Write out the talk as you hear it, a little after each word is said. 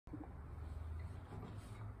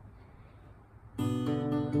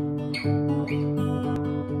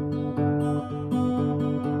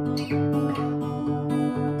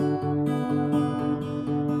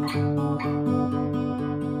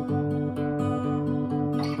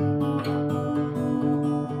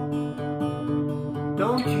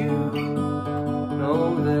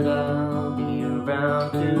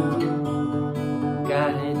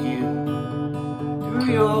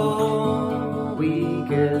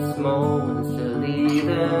weakest moments to leave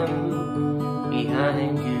them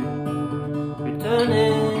behind you.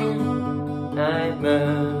 Returning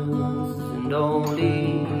nightmares and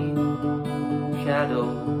only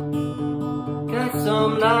shadows. Got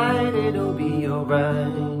some light, it'll be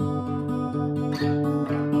alright.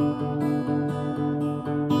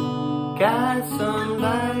 Got some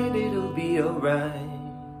light, it'll be alright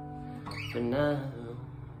for now.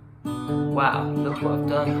 Wow, look what I've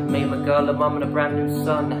done. Made my girl a mum and a brand new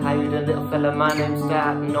son. How you doing, little fella? My name's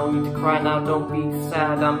Dad. No need to cry now, don't be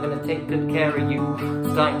sad. I'm gonna take good care of you.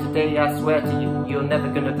 Starting today, I swear to you, you're never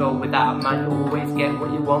gonna go without. Man, you always get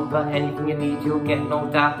what you want, but anything you need, you'll get, no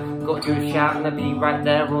doubt. Got to do a shout and I'll be right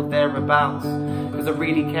there or thereabouts. Cause I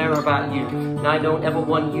really care about you. And I don't ever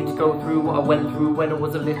want you to go through what I went through when I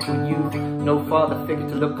was a little youth. No father figure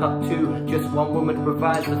to look up to. Just one woman to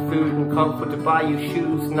provide the food and comfort to buy you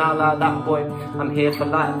shoes. Now like that boy, I'm here for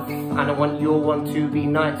life. And I want your one to be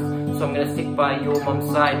nice. So I'm gonna stick by your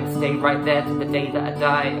mum's side and stay right there till the day that I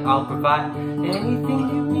die. I'll provide anything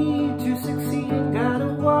you need to succeed. Ain't gotta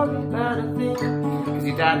worry about a thing. Cause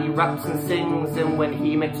your daddy raps and sings, and when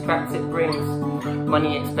he makes tracks it brings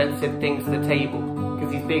money, expensive things to the table.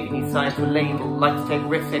 Cause he's big and he's signed to a label. Likes to take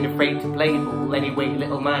risks, ain't afraid to play ball. Anyway,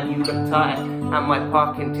 little man, you look tired, and my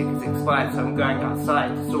parking ticket's expired, so I'm going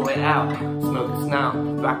outside to sort it out. Smoke us now,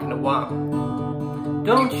 back in a while.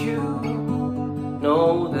 Don't you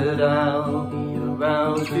know that I'll be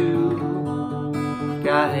around to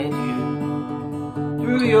guide you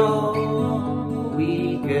through your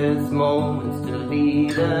weakest moments, to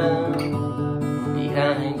leave them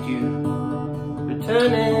behind you.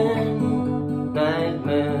 Returning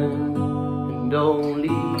nightmares and only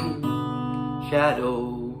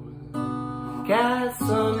shadows. Got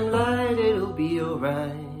some light, it'll be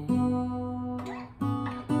alright.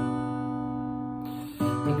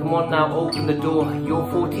 Come on now, open the door. You're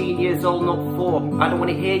 14 years old, not 4. I don't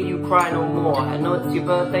want to hear you cry no more. I know it's your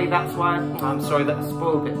birthday, that's why I'm sorry that I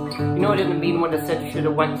spoiled it. You know I didn't mean when I said you should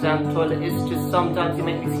have wanked down the toilet. It's just sometimes you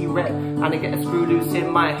make me see red, and I get a screw loose in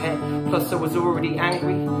my head. Plus I was already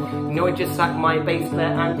angry. You know I just sacked my bass player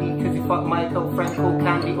Andy, cause he fucked my girlfriend called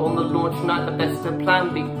Candy on the launch night, the best of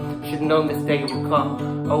plan B. Should've known this day would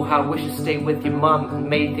come. Oh how I wish I stayed with your mum and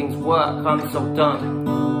made things work. I'm so done.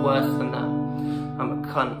 Worse than that, I'm a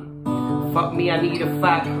cunt. Fuck me, I need a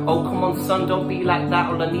fag. Oh come on son, don't be like that,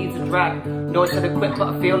 all I need's a drag. No I said I quit, but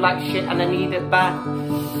I feel like shit and I need it bad.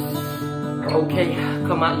 Okay,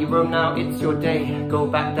 come out your room now, it's your day. Go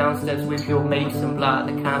back downstairs with your mates and blow out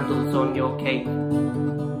the candles on your cake.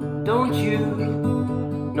 Don't you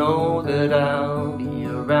know that I'll be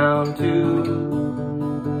around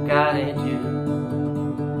to guide you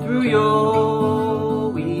through your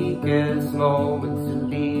weakest moments, to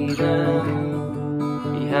leave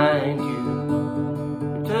them behind you.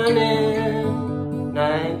 Returning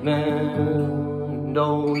nightmares and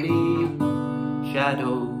only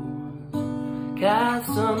shadows. Cast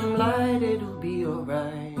some light, it'll be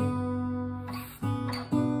alright.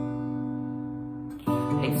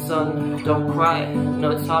 Hey son, don't cry.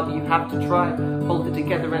 No, it's hard, but you have to try. Hold it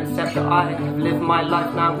together and accept that I have lived my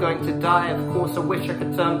life, now I'm going to die. Of course I wish I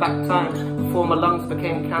could turn back time before my lungs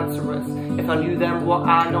became cancerous. If I knew then what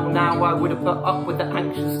I know now, I would have put up with the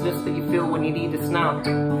anxiousness that you feel when you need us now.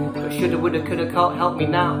 But shoulda, woulda, coulda, can't help me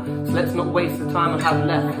now. So let's not waste the time I have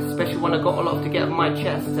left, especially when I got a lot to get off my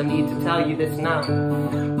chest. I need to tell you this now.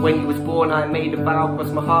 When you was born I made a vow,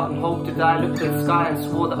 crossed my heart and hoped to die. Looked at the sky and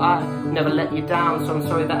swore that I never let you down. So I'm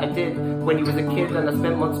sorry that I did when you was a kid and I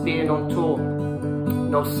spent months being on tour.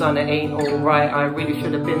 No son, it ain't alright, I really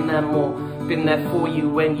should have been there more. Been there for you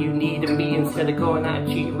when you needed me, instead of going out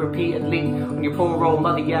cheating repeatedly on your poor old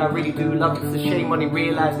mother. Yeah, I really do love it. It's a shame when you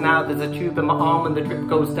realise now there's a tube in my arm and the drip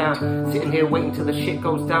goes down. Sitting here waiting till the shit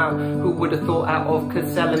goes down. Who would have thought out of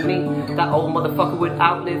cause selling me? That old motherfucker would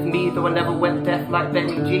outlive me, though I never went deaf like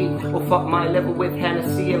Benny G. Or fuck my level with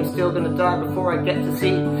Hennessy. I'm still gonna die before I get to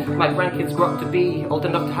see my grandkids grow up to be old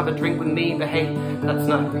enough to have a drink with me. But hey, that's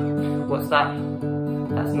not, what's that?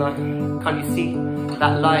 That's not, can't you see?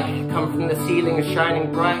 That light come from the ceiling is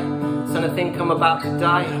shining bright. Son, I think I'm about to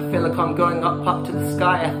die. I feel like I'm going up to the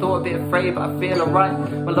sky. I thought I'd be afraid, but I feel alright.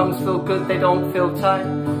 My lungs feel good, they don't feel tight.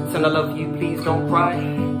 Son, I love you, please don't cry.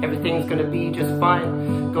 Everything's gonna be just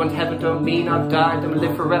fine. Going to heaven don't mean I've died. I'm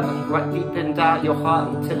live forever, right deep inside your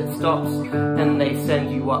heart until it stops. And they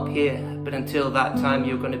send you up here. But until that time,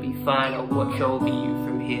 you're gonna be fine. I'll watch over you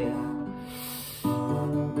from here.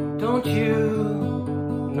 Don't you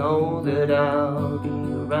know that I'll be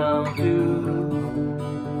around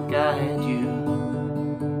to guide you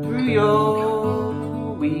through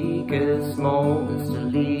your weakest moments, to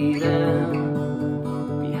leave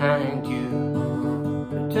them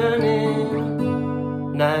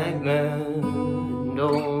turning nightmares and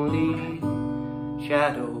only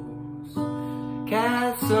shadows.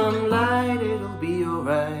 Cast some light, it'll be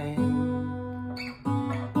alright.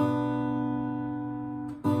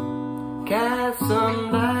 Cast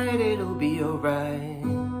some light, it'll be alright.